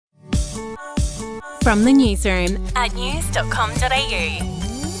From the newsroom at news.com.au.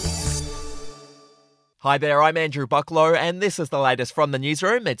 Hi there, I'm Andrew Bucklow and this is the latest from the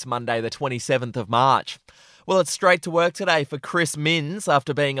newsroom. It's Monday the 27th of March. Well, it's straight to work today for Chris Minns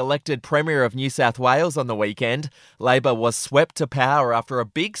after being elected Premier of New South Wales on the weekend. Labor was swept to power after a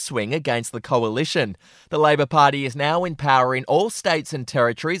big swing against the Coalition. The Labor Party is now in power in all states and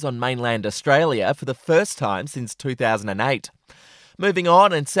territories on mainland Australia for the first time since 2008. Moving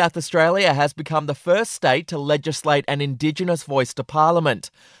on, and South Australia has become the first state to legislate an Indigenous voice to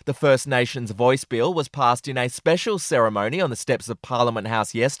Parliament. The First Nations Voice Bill was passed in a special ceremony on the steps of Parliament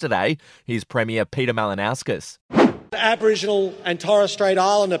House yesterday. Here's Premier Peter Malinauskas. Aboriginal and Torres Strait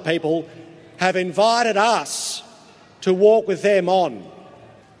Islander people have invited us to walk with them on.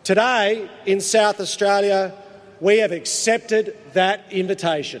 Today, in South Australia, we have accepted that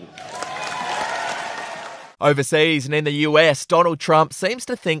invitation. Overseas and in the US, Donald Trump seems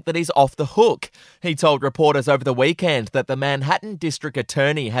to think that he's off the hook. He told reporters over the weekend that the Manhattan District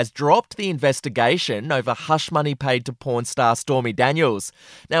Attorney has dropped the investigation over hush money paid to porn star Stormy Daniels.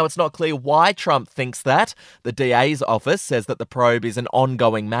 Now, it's not clear why Trump thinks that. The DA's office says that the probe is an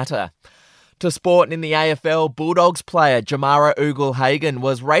ongoing matter. To sport, and in the AFL, Bulldogs player Jamara Ugle-Hagan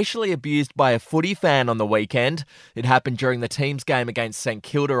was racially abused by a footy fan on the weekend. It happened during the team's game against St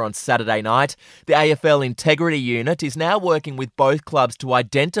Kilda on Saturday night. The AFL Integrity Unit is now working with both clubs to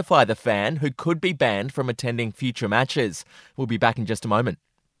identify the fan who could be banned from attending future matches. We'll be back in just a moment.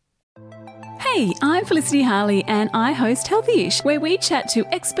 Hey, I'm Felicity Harley and I host Healthyish, where we chat to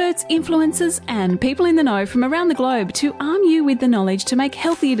experts, influencers and people in the know from around the globe to arm you with the knowledge to make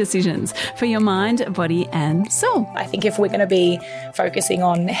healthier decisions for your mind, body and soul. I think if we're going to be focusing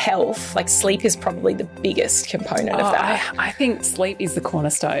on health, like sleep is probably the biggest component of that. I think sleep is the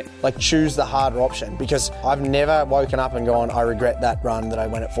cornerstone. Like choose the harder option, because I've never woken up and gone, I regret that run that I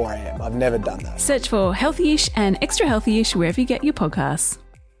went at 4 a.m. I've never done that. Search for Healthyish and Extra Healthyish wherever you get your podcasts.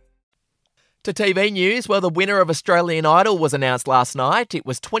 To TV news, well, the winner of Australian Idol was announced last night. It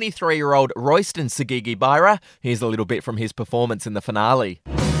was 23-year-old Royston Sagigi-Byra. Here's a little bit from his performance in the finale.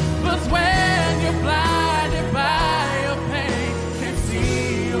 But when you're blinded by your pain, can't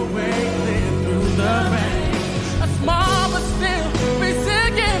see your way clear through the rain. A small but still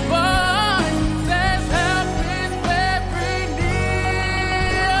resilient voice says help is very near.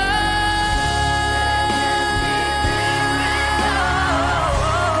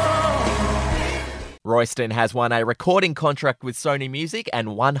 Royston has won a recording contract with Sony Music and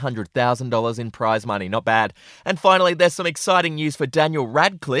 $100,000 in prize money. Not bad. And finally, there's some exciting news for Daniel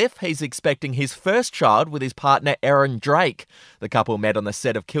Radcliffe. He's expecting his first child with his partner Erin Drake. The couple met on the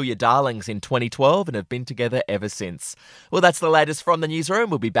set of Kill Your Darlings in 2012 and have been together ever since. Well, that's the latest from the newsroom.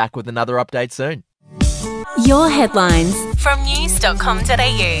 We'll be back with another update soon. Your headlines from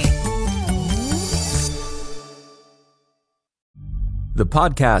news.com.au. The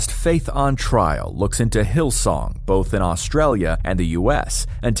podcast Faith on Trial looks into Hillsong, both in Australia and the US,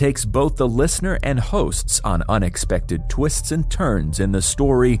 and takes both the listener and hosts on unexpected twists and turns in the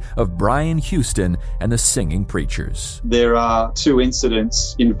story of Brian Houston and the Singing Preachers. There are 2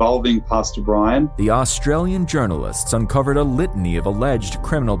 incidents involving Pastor Brian. The Australian journalists uncovered a litany of alleged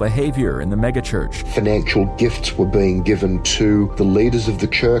criminal behaviour in the megachurch. Financial gifts were being given to the leaders of the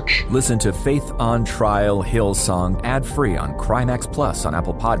church. Listen to Faith on Trial Hillsong ad-free on Crimex Plus on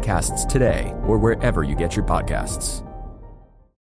Apple Podcasts today or wherever you get your podcasts.